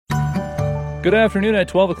Good afternoon at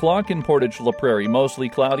 12 o'clock in Portage La Prairie. Mostly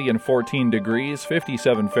cloudy and 14 degrees,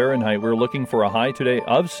 57 Fahrenheit. We're looking for a high today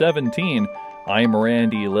of 17. I'm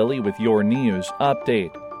Randy Lilly with your news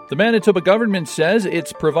update. The Manitoba government says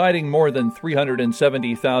it's providing more than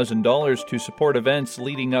 $370,000 to support events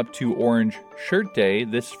leading up to Orange Shirt Day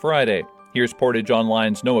this Friday. Here's Portage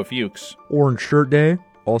Online's Noah Fuchs. Orange Shirt Day,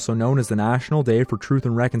 also known as the National Day for Truth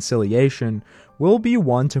and Reconciliation, will be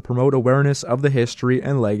one to promote awareness of the history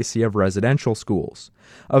and legacy of residential schools.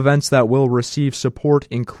 Events that will receive support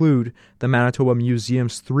include the Manitoba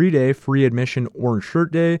Museum's 3-day free admission Orange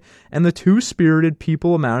Shirt Day and the Two-Spirited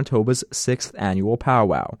People of Manitoba's 6th annual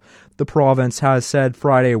powwow. The province has said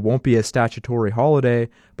Friday won't be a statutory holiday,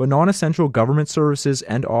 but non-essential government services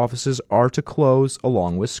and offices are to close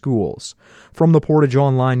along with schools. From the Portage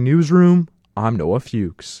Online newsroom, I'm Noah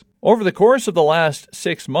Fuchs. Over the course of the last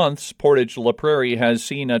 6 months, Portage La Prairie has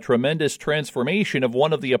seen a tremendous transformation of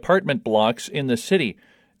one of the apartment blocks in the city.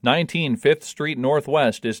 19 5th Street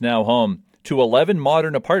Northwest is now home to 11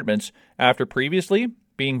 modern apartments after previously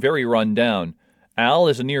being very run down. Al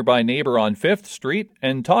is a nearby neighbor on 5th Street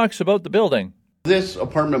and talks about the building. This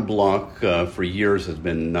apartment block for years has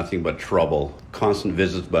been nothing but trouble. Constant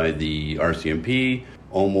visits by the RCMP,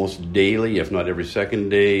 almost daily, if not every second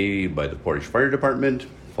day, by the Portage Fire Department.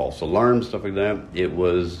 False alarms, stuff like that. It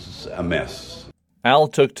was a mess. Al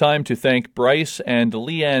took time to thank Bryce and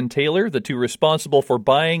Leanne Taylor, the two responsible for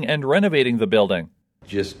buying and renovating the building.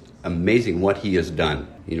 Just amazing what he has done.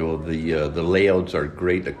 You know, the layouts are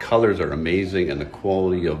great, the colors are amazing, and the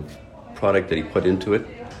quality of product that he put into it,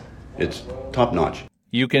 it's top-notch.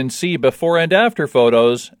 You can see before and after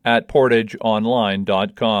photos at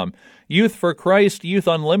portageonline.com. Youth for Christ Youth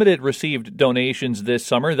Unlimited received donations this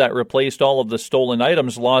summer that replaced all of the stolen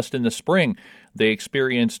items lost in the spring. They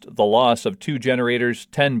experienced the loss of 2 generators,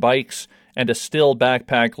 10 bikes, and a Stihl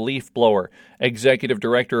backpack leaf blower. Executive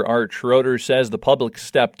Director Art Schroeder says the public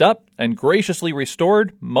stepped up and graciously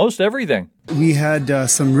restored most everything. We had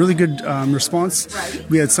some really good response.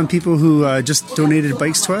 We had some people who just donated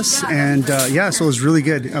bikes to us, and so it was really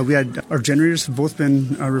good. We had our generators have both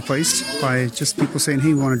been replaced by just people saying,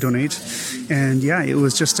 hey, we want to donate. And it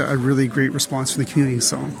was just a really great response from the community.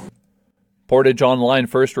 So. Portage Online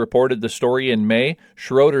first reported the story in May.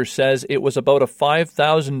 Schroeder says it was about a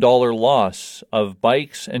 $5,000 loss of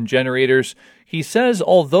bikes and generators. He says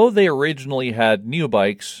although they originally had new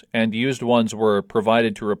bikes and used ones were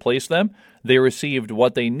provided to replace them, they received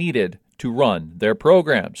what they needed to run their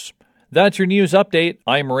programs. That's your news update.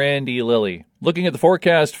 I'm Randy Lilly. Looking at the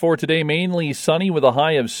forecast for today, mainly sunny with a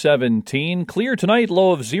high of 17. Clear tonight,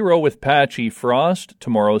 low of 0 with patchy frost.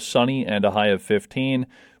 Tomorrow, sunny and a high of 15.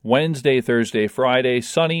 Wednesday, Thursday, Friday,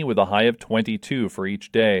 sunny with a high of 22 for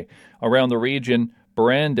each day. Around the region,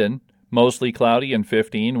 Brandon, mostly cloudy and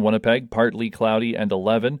 15. Winnipeg, partly cloudy and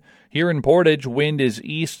 11. Here in Portage, wind is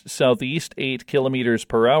east-southeast, 8 kilometers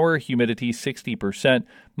per hour, humidity 60%.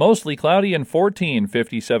 Mostly cloudy and 14,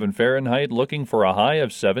 57 Fahrenheit, looking for a high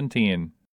of 17.